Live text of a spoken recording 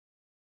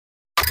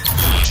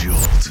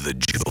The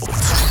Jolt.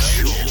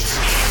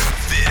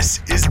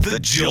 This is The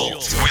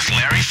Jolt with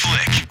Larry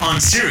Flick on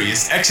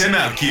Sirius XM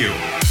OutQ.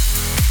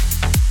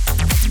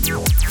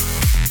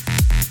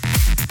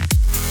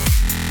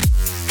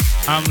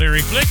 I'm Larry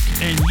Flick,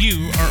 and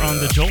you are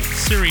on The Jolt,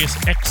 Sirius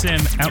XM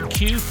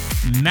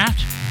OutQ. Matt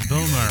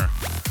Bomer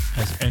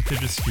has entered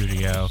the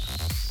studio.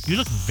 You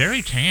look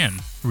very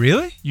tan.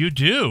 Really? You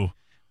do.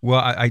 Well,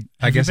 I guess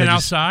Have you been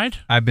outside?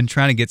 I've been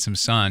trying to get some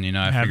sun. You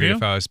know, I figured you?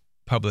 if I was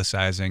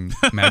publicizing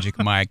Magic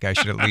Mike, I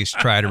should at least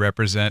try to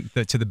represent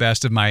to the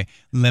best of my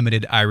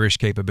limited Irish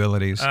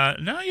capabilities.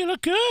 No, you look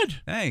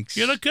good. Thanks.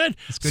 You look good.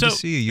 It's good to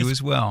see you. You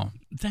as well.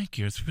 Thank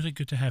you. It's really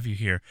good to have you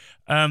here.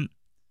 Let's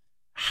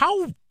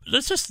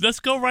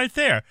go right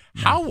there.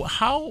 Yeah.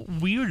 How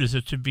weird is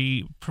it to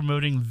be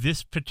promoting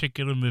this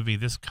particular movie,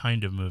 this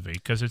kind of movie?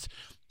 Because it's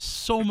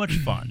so much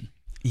fun.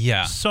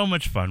 Yeah. So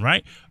much fun,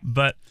 right?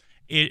 But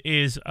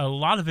a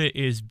lot of it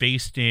is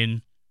based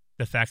in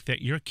the fact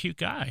that you're a cute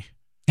guy.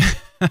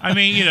 I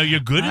mean, you know, you're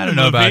good in the movie. I don't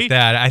know about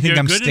that. I think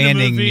I'm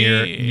standing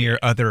movie. near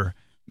other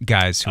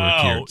guys who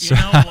are cute. You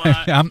know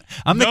what?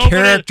 I'm the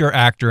character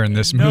actor in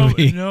this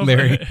movie,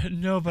 Larry.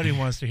 Nobody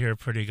wants to hear a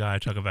pretty guy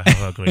talk about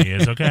how ugly he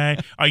is, okay?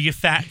 Are you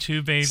fat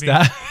too, baby?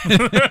 Stop.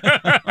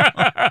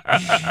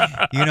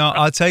 You know,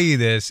 I'll tell you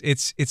this.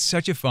 It's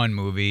such a fun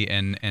movie.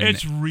 And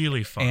it's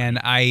really fun.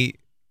 And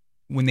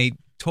when they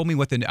told me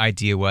what the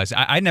idea was,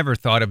 I never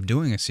thought of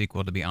doing a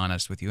sequel, to be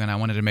honest with you. And I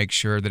wanted to make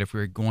sure that if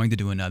we were going to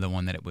do another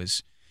one, that it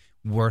was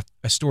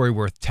a story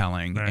worth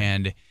telling. Right.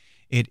 And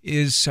it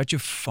is such a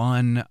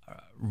fun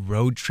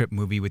road trip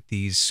movie with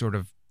this sort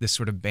of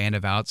band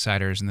of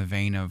outsiders in the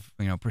vein of,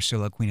 you know,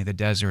 Priscilla, Queen of the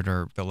Desert,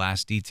 or The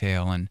Last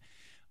Detail. And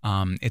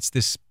it's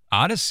this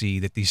odyssey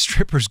that these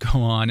strippers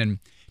go on and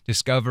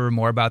discover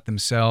more about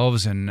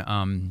themselves.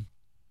 And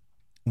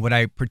what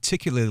I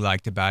particularly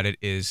liked about it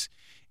is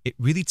it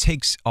really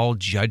takes all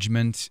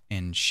judgment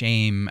and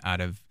shame out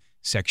of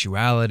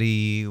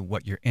sexuality,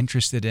 what you're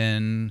interested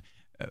in,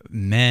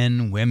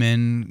 men,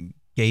 women,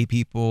 gay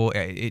people.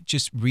 It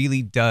just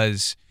really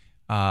does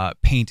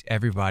paint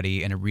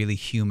everybody in a really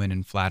human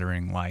and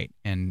flattering light.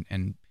 And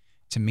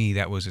to me,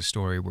 that was a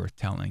story worth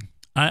telling.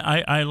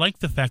 I like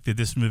the fact that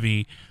this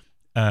movie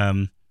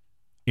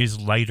is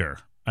lighter.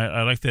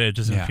 I like that it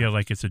doesn't feel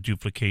like it's a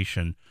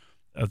duplication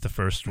of the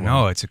first one.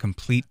 No, it's a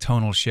complete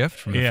tonal shift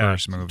from the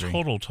first movie.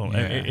 Total.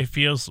 Yeah. It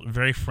feels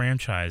very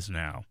franchise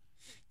now.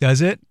 Does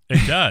it?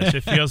 It does.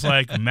 It feels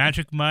like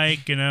Magic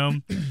Mike,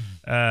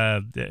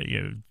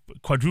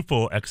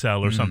 quadruple XL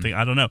or something.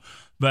 I don't know,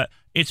 but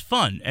it's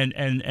fun,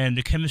 and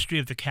the chemistry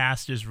of the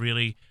cast is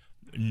really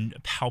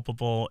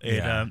palpable.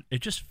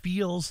 It just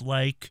feels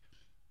like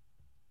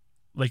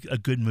a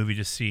good movie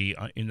to see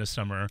in the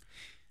summer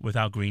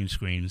without green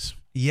screens.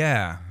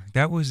 Yeah,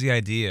 that was the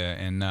idea,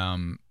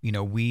 and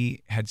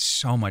we had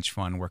so much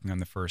fun working on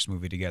the first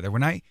movie together.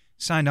 When I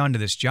signed on to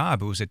this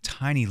job, it was a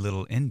tiny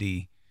little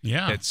indie.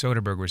 Yeah. That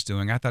Soderbergh was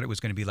doing. I thought it was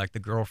going to be like the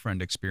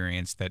Girlfriend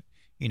experience that,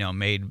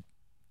 made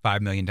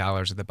 $5 million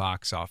at the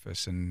box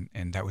office, and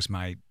that was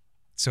my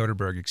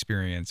Soderbergh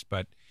experience.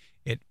 But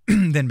it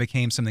then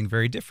became something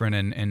very different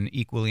and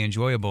equally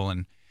enjoyable,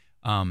 and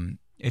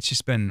it's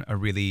just been a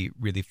really,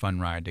 really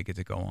fun ride to get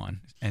to go on.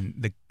 And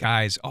the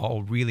guys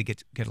all really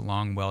get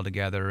along well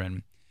together,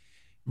 and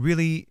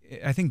really,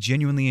 I think,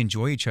 genuinely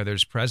enjoy each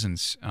other's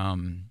presence.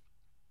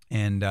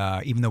 And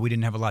even though we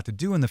didn't have a lot to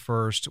do in the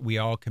first, we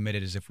all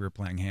committed as if we were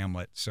playing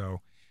Hamlet.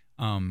 So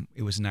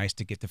it was nice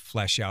to get to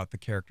flesh out the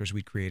characters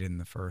we created in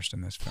the first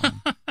in this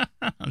film.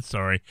 I'm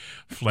sorry,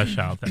 flesh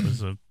out. That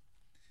was a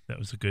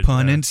good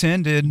pun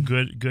intended.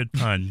 Good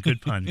pun.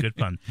 Good pun.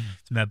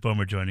 It's Matt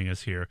Bomer joining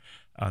us here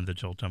on the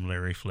Jolt. I'm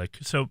Larry Flick.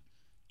 So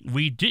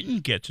we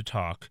didn't get to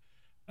talk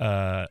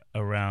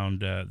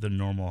around the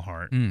normal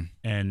heart,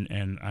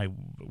 and I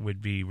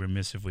would be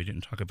remiss if we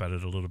didn't talk about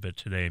it a little bit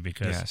today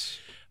because.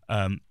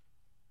 Yes.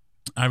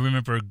 I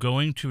remember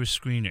going to a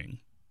screening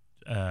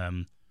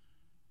a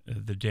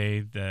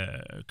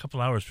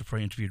couple hours before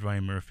I interviewed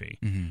Ryan Murphy,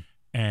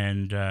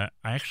 and I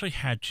actually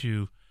had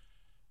to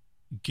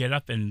get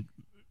up and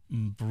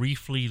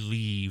briefly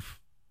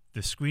leave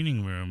the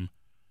screening room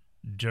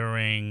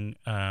during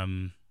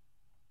the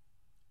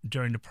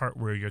part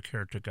where your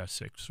character got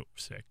sick,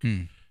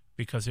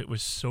 because it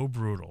was so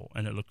brutal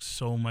and it looked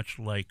so much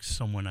like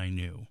someone I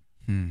knew.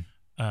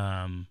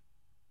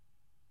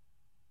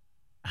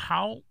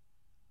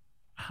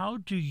 How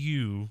do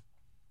you,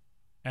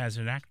 as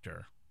an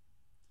actor,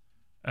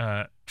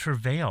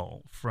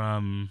 travail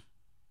from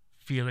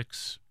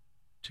Felix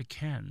to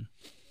Ken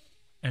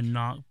and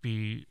not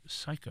be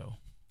Psycho?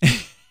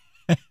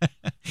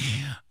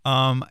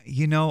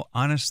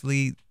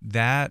 Honestly,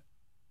 that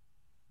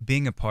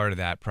being a part of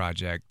that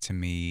project to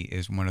me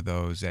is one of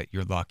those that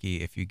you're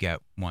lucky if you get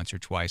once or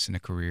twice in a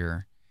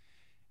career.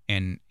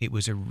 And it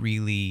was a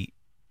really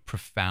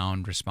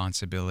profound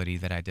responsibility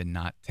that I did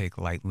not take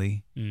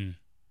lightly.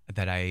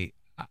 That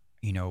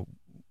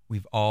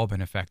we've all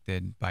been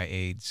affected by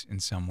AIDS in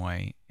some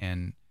way.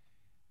 And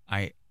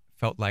I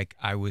felt like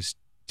I was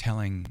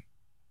telling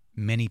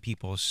many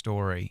people's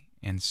story.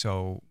 And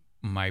so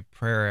my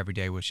prayer every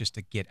day was just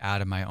to get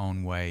out of my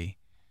own way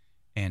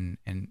and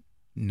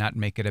not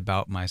make it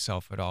about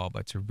myself at all,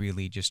 but to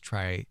really just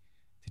try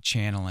to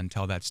channel and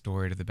tell that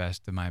story to the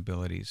best of my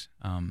abilities.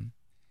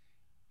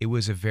 It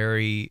was a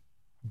very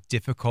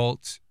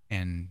difficult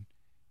and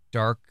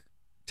dark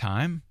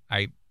time.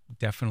 I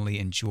definitely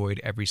enjoyed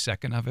every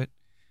second of it,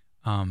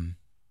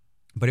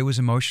 but it was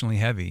emotionally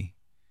heavy.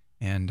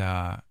 And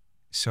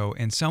so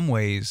in some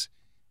ways,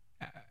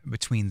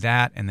 between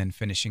that and then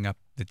finishing up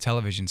the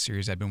television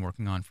series I've been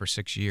working on for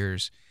 6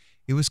 years,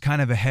 it was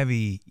kind of a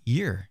heavy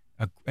year,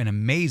 an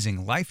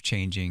amazing,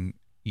 life-changing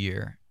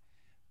year,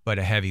 but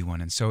a heavy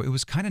one. And so it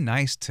was kind of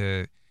nice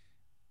to,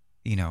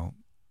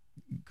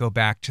 go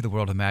back to the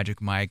world of Magic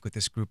Mike with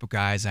this group of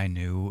guys I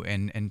knew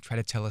and try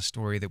to tell a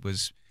story that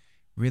was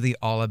really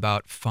all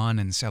about fun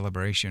and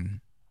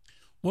celebration.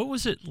 What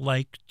was it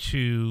like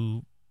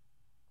to,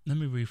 let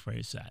me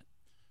rephrase that.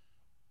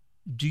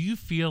 Do you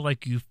feel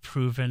like you've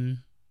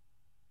proven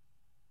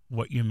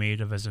what you're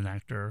made of as an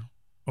actor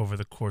over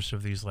the course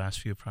of these last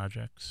few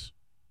projects?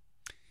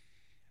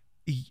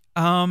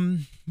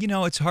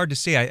 It's hard to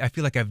say. I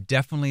feel like I've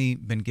definitely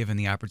been given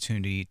the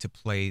opportunity to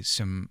play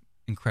some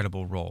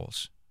incredible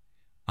roles.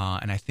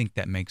 And I think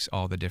that makes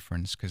all the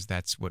difference, because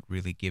that's what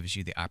really gives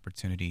you the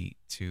opportunity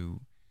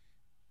to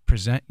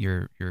present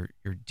your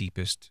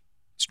deepest,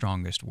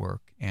 strongest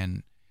work.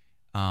 And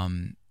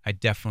I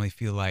definitely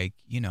feel like,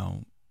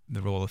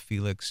 the role of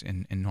Felix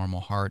in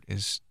Normal Heart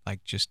is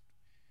like just,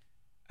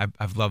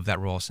 I've loved that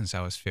role since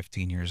I was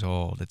 15 years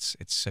old. It's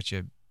such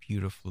a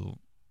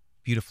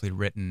beautifully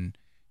written,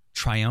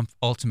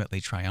 ultimately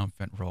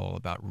triumphant role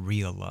about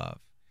real love.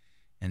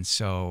 And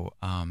so,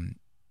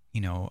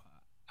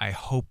 I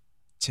hope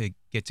to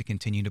get to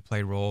continue to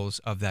play roles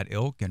of that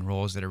ilk and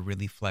roles that are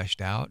really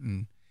fleshed out.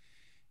 And,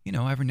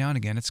 every now and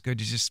again, it's good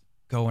to just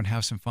go and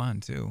have some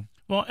fun too.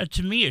 Well,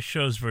 to me, it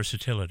shows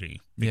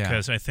versatility,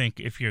 because I think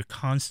if you're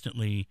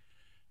constantly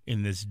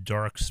in this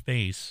dark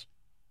space,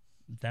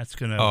 that's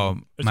going to...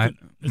 Oh, my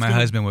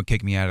husband would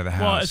kick me out of the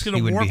house. Well, it's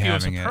going to warp you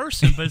as a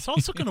person, but it's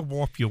also going to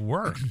warp your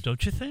work,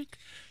 don't you think?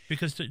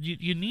 Because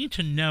you need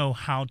to know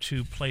how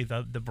to play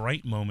the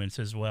bright moments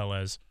as well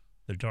as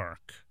the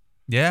dark.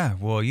 Yeah,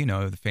 well,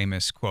 the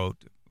famous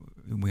quote,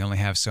 "We only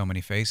have so many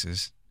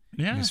faces."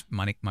 Yeah. It was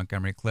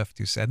Montgomery Clift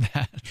who said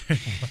that.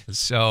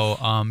 So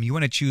you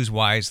want to choose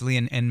wisely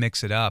and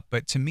mix it up.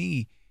 But to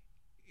me,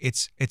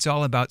 it's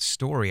all about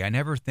story. I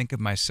never think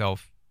of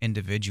myself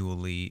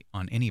individually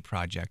on any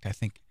project. I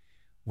think,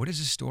 what is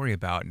the story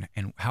about,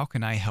 and how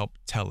can I help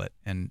tell it?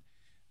 And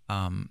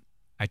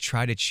I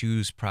try to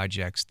choose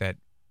projects that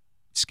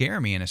scare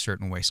me in a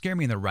certain way, scare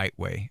me in the right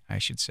way, I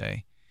should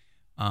say.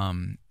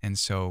 And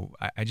so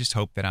I just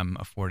hope that I'm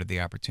afforded the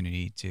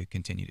opportunity to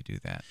continue to do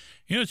that.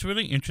 What's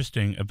really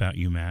interesting about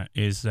you, Matt,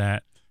 is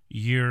that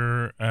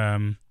you're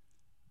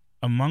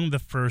among the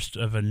first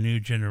of a new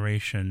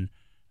generation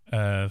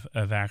of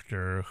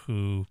actor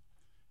who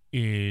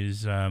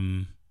is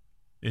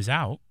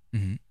out,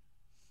 mm-hmm.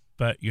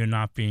 but you're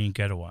not being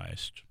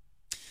ghettoized.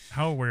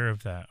 How aware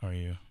of that are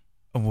you?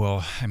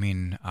 Well, I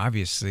mean,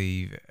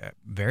 obviously,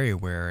 very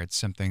aware. It's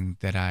something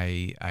that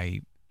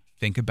I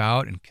think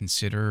about and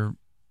consider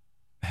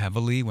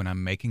heavily when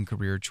I'm making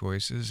career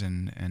choices,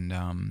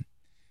 and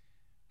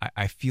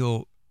I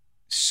feel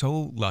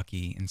so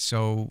lucky and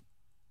so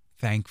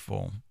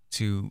thankful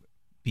to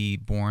be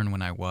born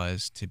when I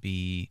was, to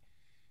be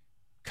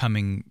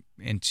coming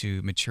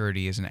into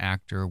maturity as an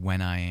actor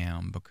when I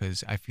am,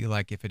 because I feel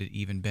like if it had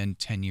even been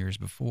 10 years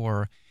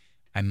before,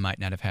 I might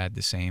not have had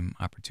the same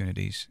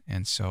opportunities.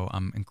 And so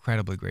I'm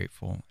incredibly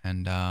grateful,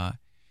 and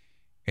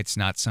it's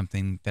not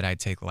something that I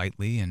take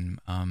lightly. And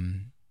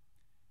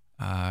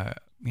there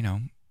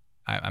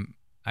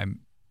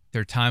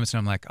are times when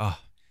I'm like, oh,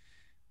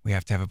 we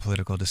have to have a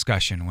political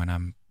discussion when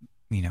I'm,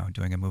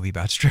 doing a movie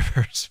about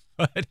strippers.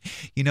 But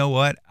you know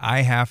what?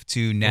 I have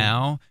to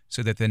now,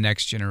 so that the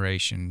next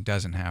generation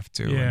doesn't have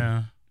to.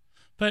 Yeah.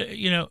 But,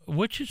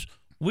 which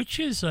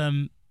is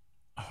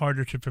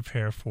harder to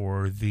prepare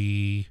for,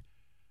 the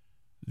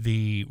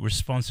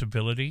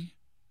responsibility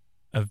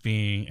of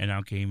being an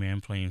out gay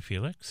man playing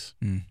Felix,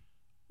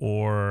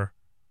 or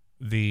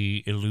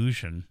the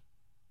illusion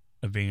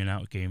of being an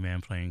out gay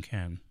man playing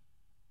Ken?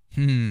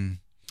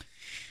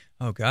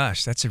 Oh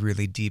gosh, that's a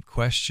really deep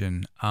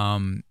question.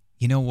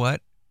 You know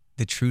what?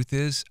 The truth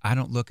is, I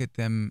don't look at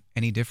them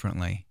any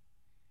differently.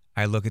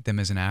 I look at them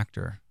as an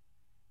actor,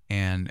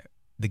 and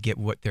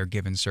what their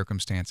given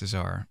circumstances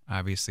are.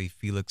 Obviously,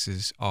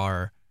 Felix's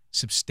are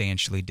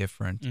substantially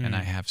different, and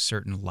I have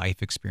certain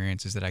life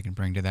experiences that I can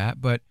bring to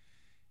that. But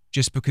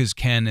just because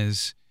Ken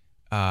is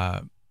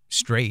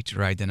straight,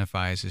 or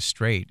identifies as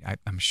straight, I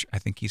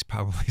think he's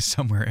probably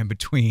somewhere in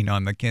between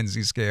on the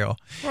Kinsey scale.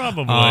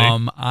 Probably.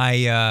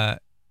 I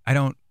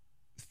don't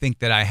think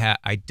that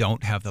I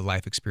don't have the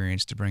life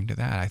experience to bring to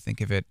that. I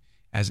think of it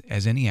as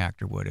any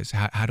actor would, is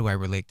how do I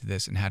relate to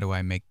this, and how do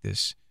I make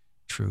this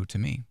true to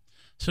me?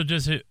 So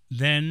does it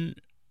then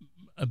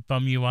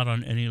bum you out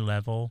on any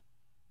level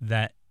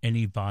that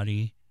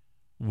anybody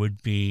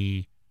would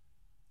be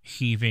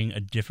heaving a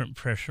different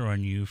pressure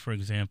on you, for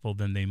example,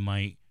 than they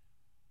might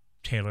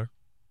Taylor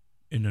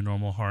in The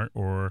Normal Heart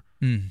or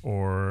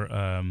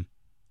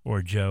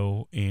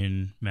Joe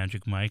in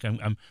Magic Mike.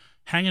 I'm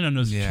hanging on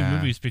those two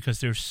movies because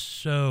they're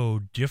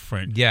so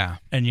different. Yeah.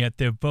 And yet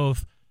they're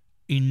both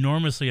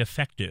enormously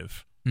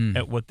effective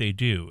at what they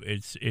do.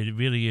 It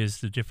really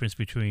is the difference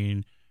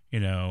between,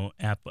 an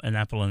apple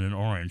and an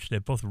orange. They're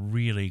both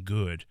really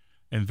good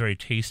and very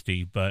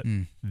tasty, but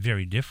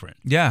very different.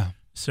 Yeah.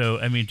 So,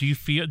 I mean, do you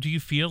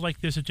feel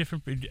like there's a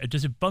different,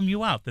 does it bum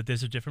you out that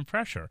there's a different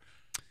pressure?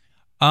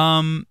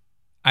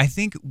 I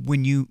think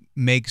when you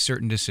make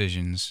certain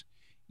decisions,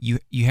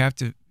 you have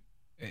to,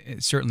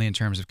 certainly in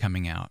terms of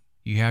coming out,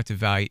 you have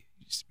to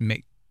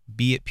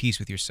be at peace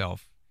with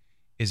yourself.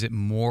 Is it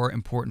more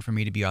important for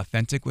me to be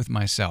authentic with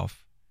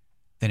myself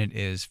than it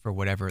is for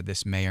whatever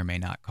this may or may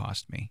not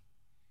cost me?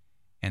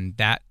 And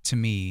that, to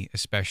me,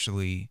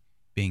 especially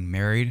being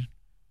married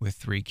with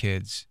 3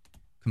 kids,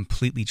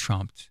 completely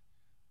trumped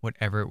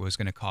whatever it was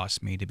going to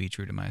cost me to be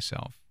true to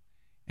myself.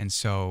 And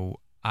so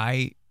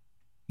I'm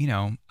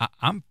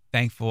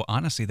thankful,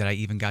 honestly, that I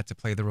even got to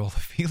play the role of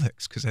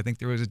Felix, because I think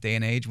there was a day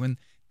and age when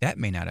that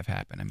may not have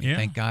happened. I mean,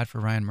 thank God for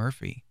Ryan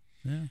Murphy.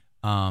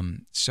 Yeah.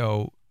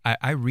 So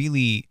I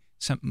really,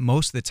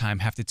 most of the time,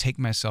 have to take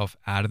myself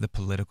out of the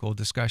political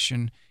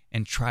discussion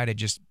and try to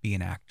just be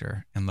an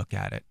actor and look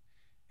at it,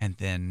 and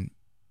then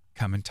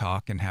come and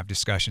talk and have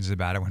discussions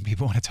about it when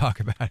people want to talk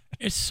about it.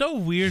 It's so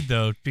weird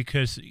though,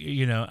 because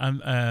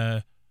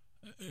I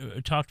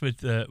talked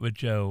with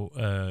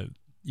Joe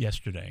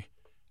yesterday,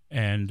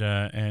 and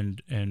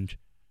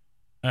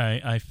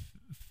I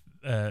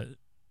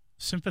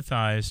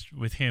sympathized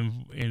with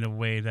him in a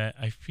way that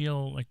I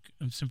feel like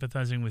I'm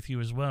sympathizing with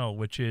you as well,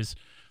 which is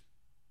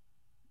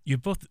you're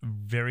both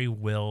very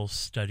well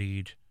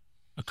studied,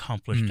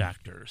 accomplished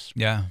actors.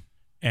 Yeah,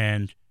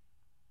 and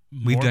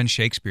we've done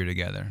Shakespeare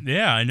together.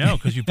 Yeah, I know,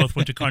 because you both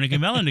went to Carnegie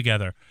Mellon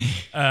together.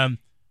 And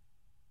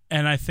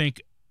I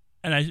think,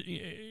 and I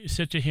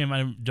said to him,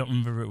 I don't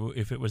remember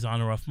if it was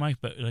on or off mic,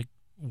 but like,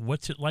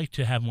 what's it like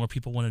to have more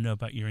people want to know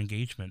about your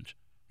engagement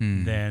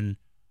than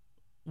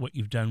what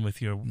you've done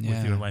with your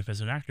life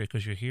as an actor?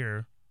 Because you're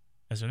here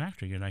as an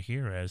actor. You're not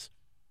here as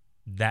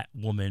that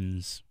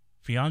woman's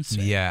fiance.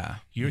 Yeah.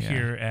 You're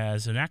here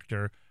as an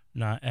actor,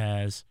 not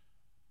as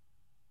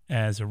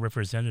a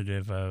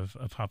representative of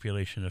a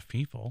population of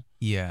people.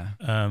 Yeah.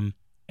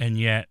 And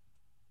yet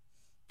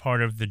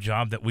part of the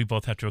job that we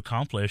both have to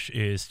accomplish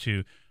is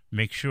to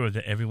make sure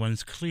that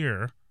everyone's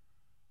clear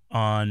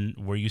on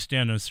where you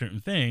stand on certain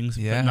things,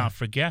 but not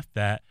forget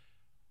that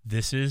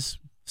this is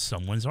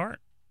someone's art.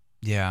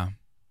 Yeah.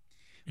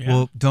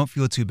 Well, don't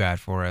feel too bad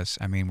for us.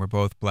 I mean, we're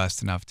both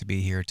blessed enough to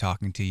be here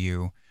talking to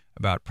you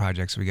about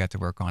projects we got to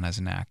work on as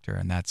an actor,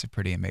 and that's a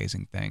pretty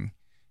amazing thing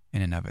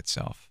in and of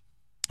itself.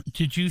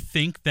 Did you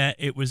think that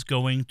it was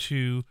going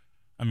to,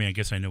 I mean, I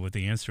guess I know what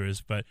the answer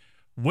is, but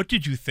what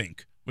did you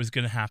think was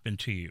going to happen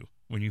to you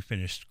when you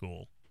finished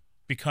school?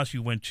 Because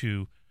you went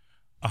to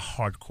a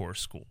hardcore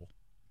school.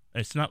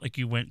 It's not like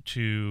you went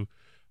to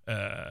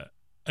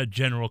a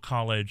general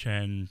college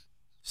and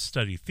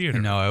study theater.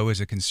 No, it was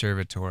a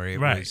conservatory.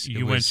 You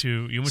went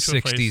to 60,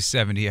 a place,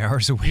 70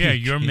 hours a week. Yeah,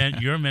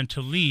 you're meant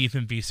to leave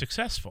and be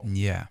successful.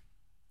 Yeah.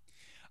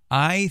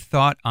 I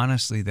thought,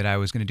 honestly, that I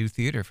was going to do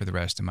theater for the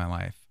rest of my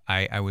life.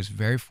 I was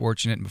very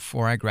fortunate.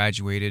 Before I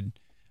graduated,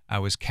 I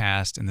was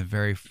cast in the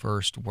very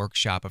first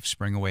workshop of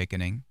Spring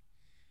Awakening.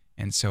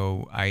 And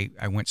so I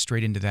went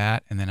straight into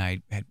that, and then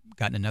I had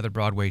gotten another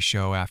Broadway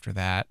show after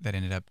that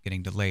ended up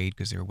getting delayed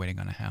because they were waiting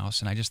on a house.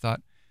 And I just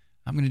thought,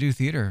 I'm going to do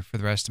theater for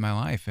the rest of my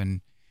life.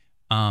 And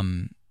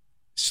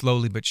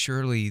slowly but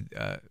surely,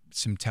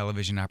 some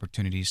television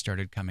opportunities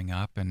started coming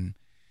up, and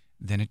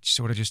then it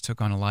sort of just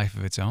took on a life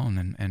of its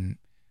own. And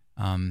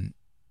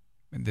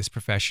this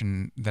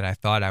profession that I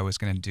thought I was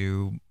going to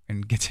do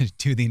and get to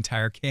do the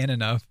entire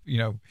canon of,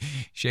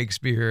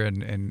 Shakespeare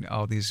and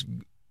all these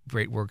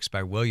great works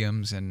by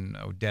Williams and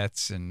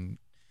Odets and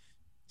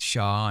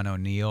Shaw and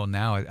O'Neill.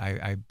 Now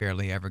I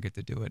barely ever get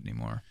to do it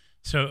anymore.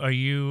 So are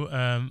you,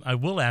 I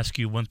will ask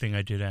you one thing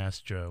I did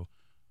ask Joe.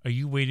 Are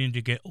you waiting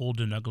to get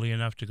old and ugly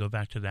enough to go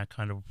back to those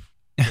kind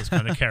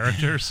of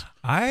characters?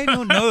 I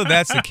don't know if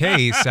that's the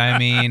case. I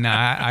mean,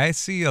 I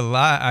see a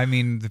lot. I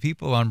mean, the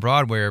people on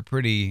Broadway are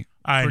pretty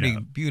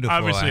beautiful.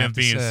 Obviously, I'm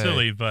being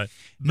silly, but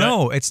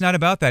no, it's not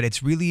about that.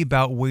 It's really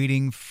about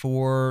waiting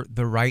for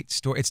the right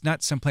story. It's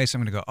not someplace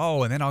I'm going to go,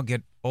 oh, and then I'll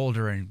get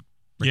older and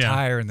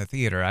retire in the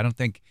theater. I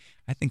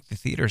think the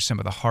theater is some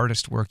of the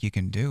hardest work you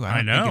can do.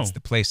 I don't think it's the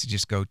place to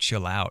just go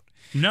chill out.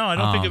 No, I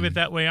don't think of it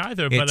that way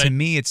either. But to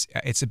me,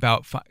 it's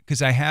about,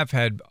 because I have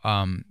had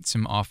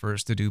some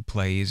offers to do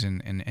plays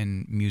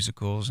and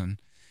musicals, and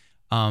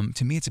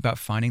to me, it's about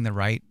finding the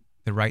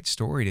right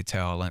story to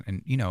tell.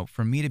 And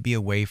for me to be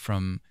away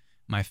from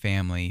my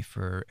family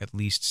for at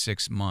least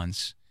 6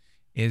 months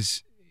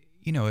is,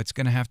 it's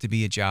going to have to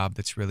be a job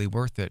that's really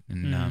worth it.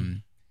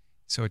 And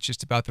so it's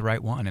just about the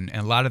right one. And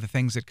a lot of the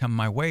things that come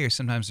my way are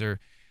sometimes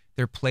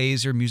there are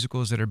plays or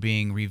musicals that are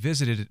being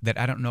revisited that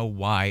I don't know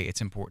why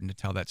it's important to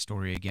tell that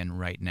story again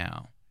right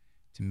now.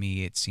 To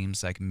me, it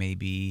seems like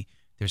maybe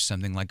there's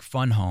something like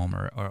Fun Home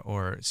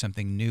or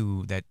something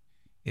new that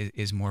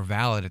is more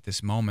valid at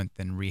this moment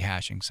than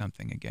rehashing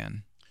something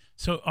again.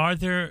 So are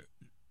there,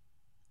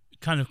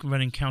 kind of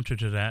running counter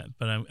to that,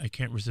 but I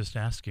can't resist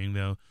asking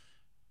though,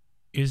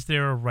 is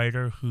there a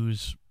writer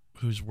whose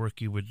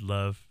work you would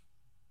love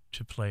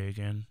to play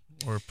again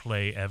or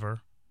play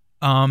ever?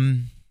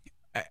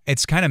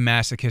 It's kind of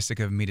masochistic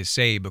of me to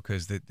say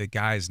because the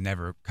guy's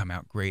never come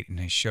out great in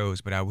his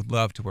shows, but I would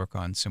love to work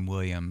on some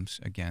Williams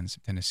again,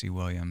 some Tennessee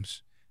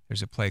Williams.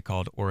 There's a play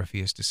called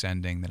Orpheus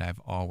Descending that I've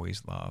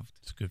always loved.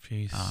 It's a good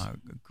piece.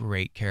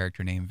 Great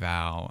character named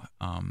Val.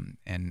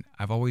 And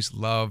I've always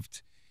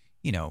loved,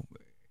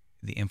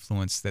 the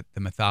influence that the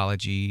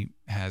mythology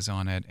has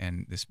on it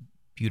and this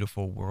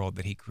beautiful world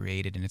that he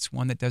created. And it's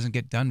one that doesn't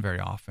get done very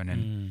often.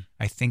 And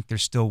I think they're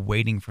still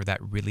waiting for that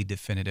really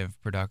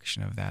definitive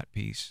production of that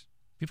piece.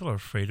 People are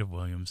afraid of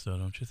Williams, though,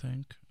 don't you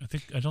think?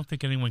 I don't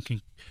think anyone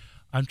can.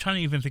 I'm trying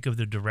to even think of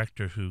the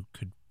director who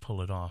could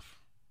pull it off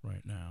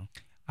right now.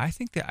 I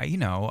think that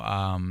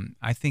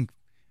I think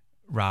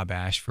Rob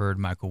Ashford,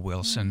 Michael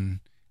Wilson.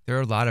 There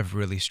are a lot of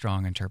really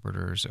strong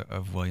interpreters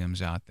of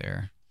Williams out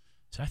there.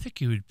 So I think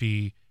he would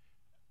be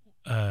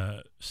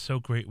so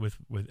great with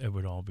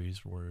Edward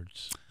Albee's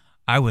words.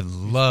 I would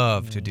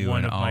love to do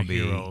one an of my Albee.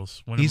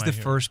 heroes. He's the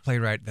first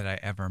playwright that I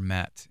ever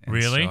met. And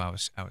Really? So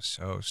I was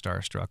so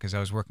starstruck because I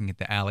was working at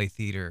the Alley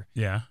Theater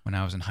when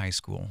I was in high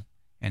school,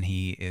 and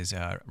he is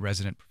a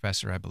resident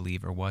professor, I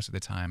believe, or was at the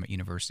time at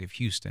University of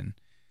Houston.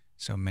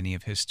 So many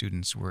of his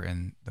students were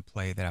in the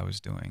play that I was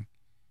doing.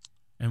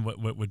 And what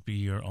would be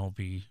your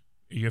Albee,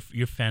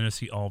 your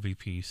fantasy Albee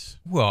piece?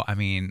 Well, I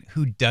mean,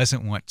 who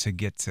doesn't want to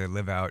get to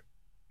live out,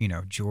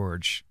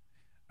 George,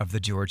 of the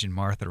George and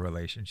Martha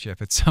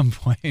relationship at some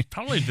point?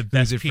 Probably the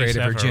best Who's piece afraid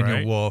of ever, Virginia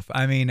right? Woolf.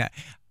 I mean,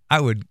 I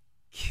would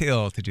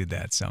kill to do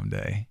that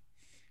someday.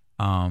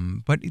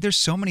 But there's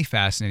so many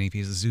fascinating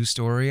pieces. Zoo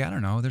Story, I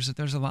don't know.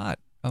 There's a lot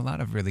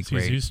of really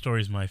great. Zoo Story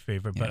is my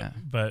favorite, Yeah.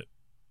 but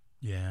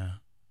yeah.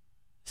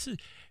 This is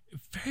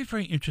very,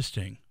 very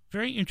interesting.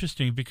 Very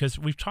interesting because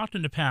we've talked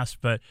in the past,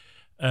 but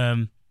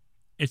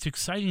it's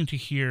exciting to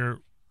hear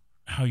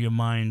how your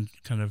mind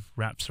kind of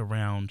wraps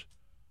around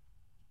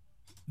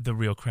the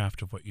real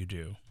craft of what you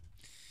do.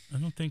 I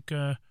don't think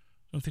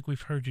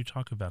we've heard you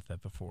talk about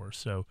that before.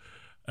 So,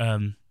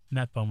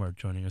 Matt Bomer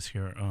joining us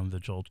here on the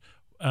Jolt.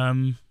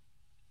 How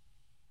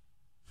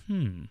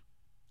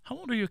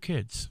old are your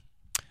kids?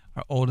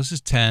 Our oldest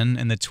is 10,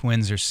 and the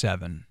twins are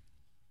 7.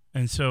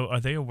 And so, are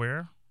they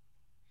aware?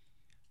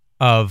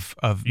 Of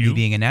You? me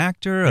being an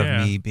actor, of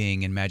Yeah. me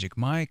being in Magic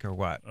Mike, or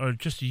what? Or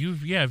just you?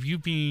 Yeah, of you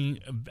being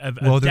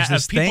Well, there's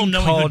this people thing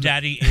knowing who called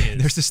Daddy is.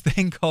 There's this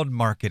thing called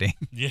marketing.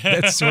 Yeah.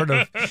 That's sort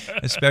of,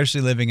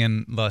 especially living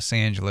in Los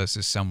Angeles,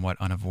 is somewhat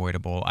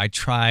unavoidable. I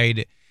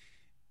tried,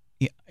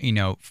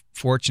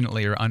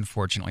 fortunately or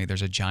unfortunately,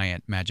 there's a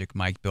giant Magic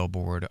Mike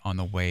billboard on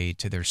the way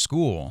to their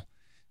school.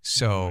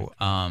 So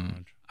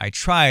I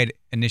tried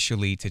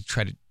initially to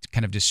try to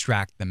kind of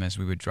distract them as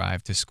we would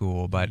drive to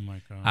school, but Oh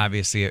my God.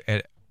 obviously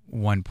at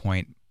one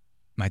point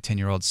my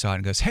 10-year-old saw it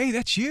and goes, "Hey,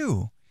 that's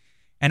you."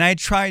 And I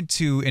tried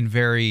to, in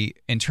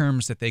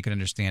terms that they could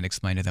understand,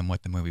 explain to them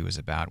what the movie was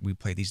about. We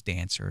play these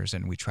dancers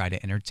and we try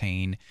to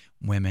entertain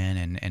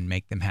women and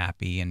make them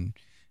happy and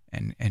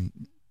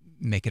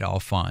make it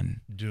all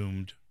fun.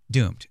 Doomed.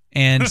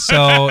 And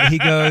so he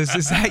goes,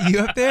 "Is that you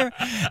up there?"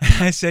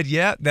 And I said,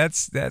 "Yeah,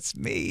 that's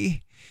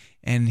me."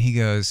 And he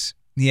goes,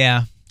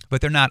 "Yeah,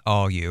 but they're not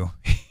all you."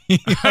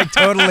 Like,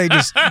 totally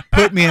just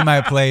put me in my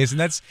place. And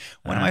that's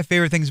one of my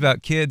favorite things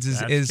about kids is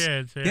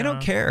kids, they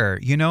don't care.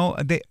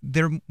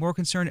 They're more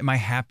concerned, am I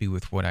happy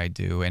with what I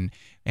do? And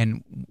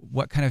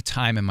what kind of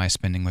time am I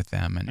spending with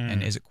them?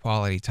 And is it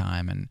quality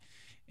time?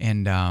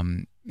 And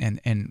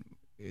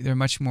they're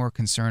much more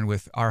concerned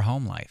with our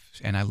home life.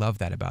 And I love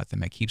that about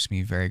them. It keeps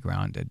me very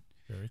grounded.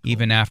 Very cool.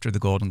 Even after the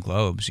Golden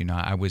Globes,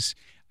 I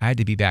had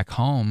to be back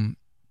home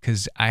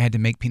because I had to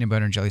make peanut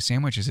butter and jelly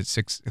sandwiches at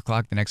 6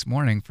 o'clock the next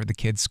morning for the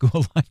kids'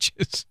 school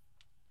lunches.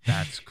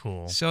 That's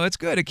cool. So it's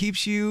good. It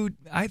keeps you,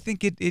 I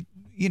think it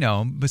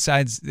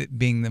besides it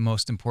being the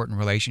most important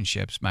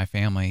relationships, my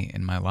family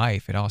and my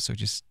life, it also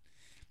just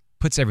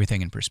puts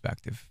everything in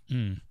perspective.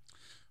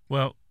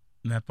 Well,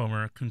 Matt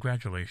Bomer,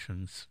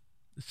 congratulations.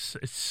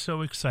 It's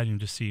so exciting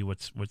to see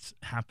what's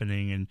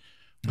happening, and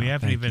we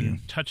haven't thank even you.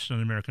 touched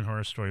on American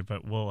Horror Story,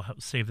 but we'll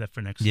save that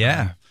for next Yeah,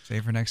 time.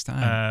 save for next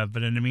time.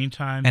 But in the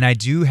meantime, And I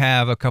do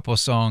have a couple of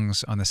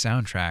songs on the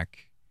soundtrack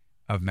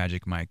of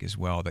Magic Mike as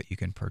well that you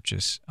can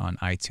purchase on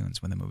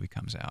iTunes when the movie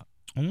comes out.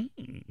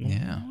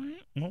 Yeah.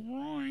 All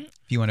right.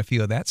 If you want to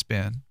feel that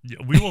spin. Yeah,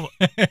 we will.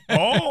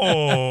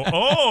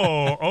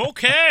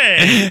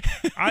 Okay.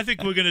 I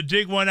think we're going to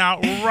dig one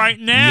out right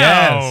now.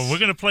 Yes. We're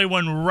going to play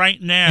one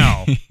right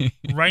now.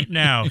 Right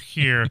now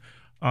here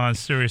on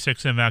Sirius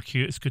XM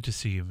ALQ. It's good to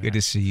see you, man. Good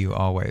to see you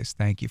always.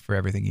 Thank you for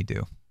everything you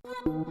do.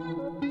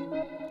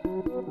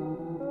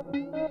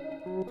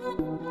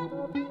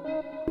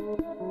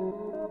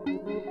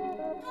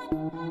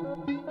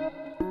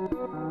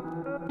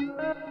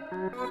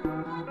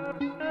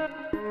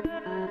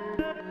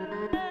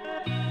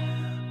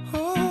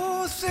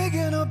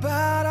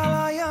 about all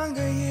our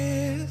younger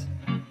years.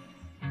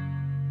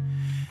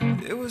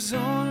 It was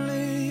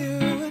only you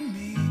and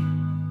me.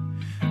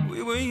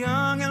 We were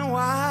young and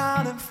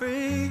wild and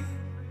free.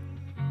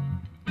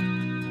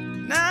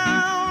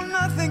 Now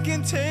nothing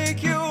can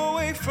take you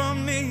away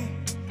from me.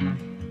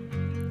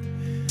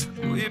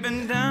 We've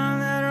been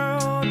down that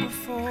road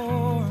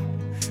before,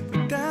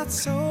 but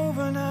that's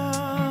over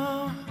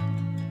now.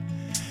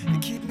 You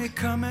keep me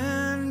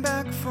coming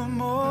back for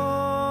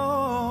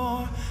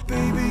more.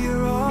 Baby,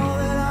 you're all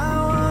that I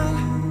want.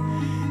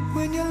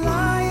 When you're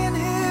lying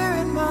here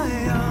in my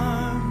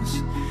arms,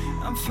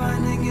 I'm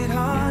finding it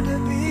hard to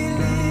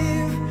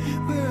believe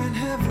we're in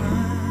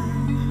heaven.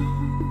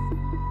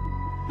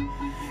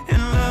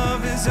 And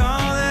love is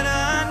all that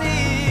I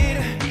need,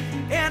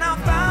 and I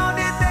found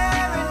it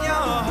there in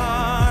your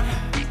heart.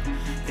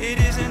 It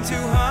isn't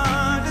too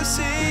hard to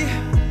see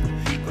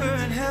we're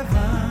in heaven.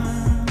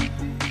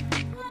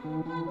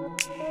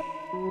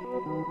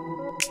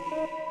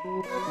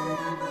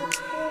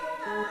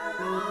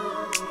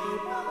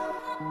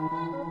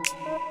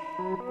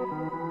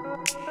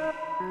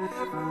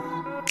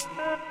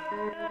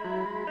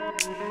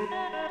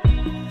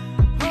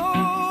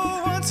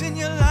 Oh, once in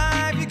your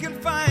life you can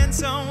find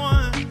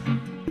someone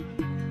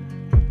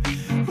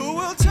who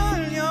will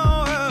turn your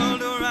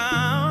world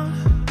around,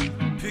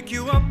 pick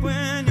you up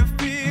when you're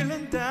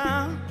feeling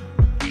down.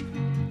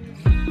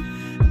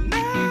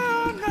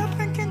 Now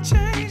nothing can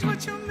change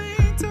what you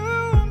mean to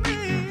me.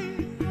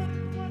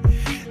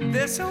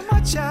 There's so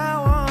much I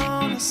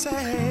wanna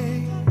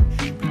say,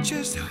 but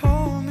just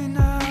hold me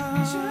now.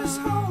 Just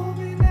hold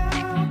me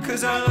now,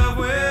 'cause our love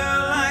will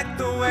light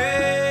the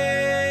way.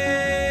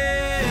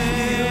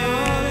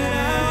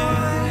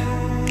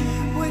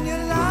 When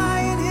you're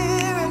lying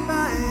here in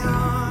my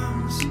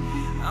arms,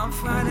 I'm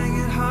finding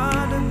it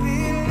hard to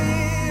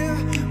believe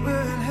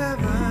we're in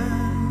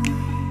heaven.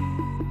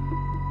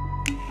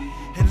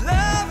 And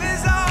love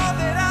is all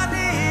that I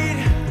need,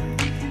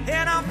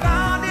 and I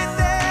found it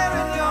there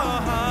in your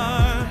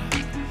heart.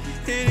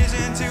 It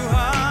isn't too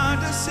hard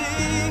to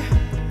see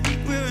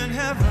we're in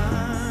heaven.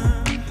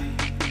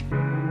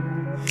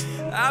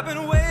 I've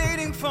been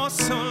waiting for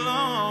so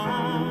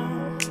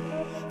long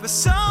for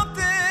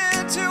something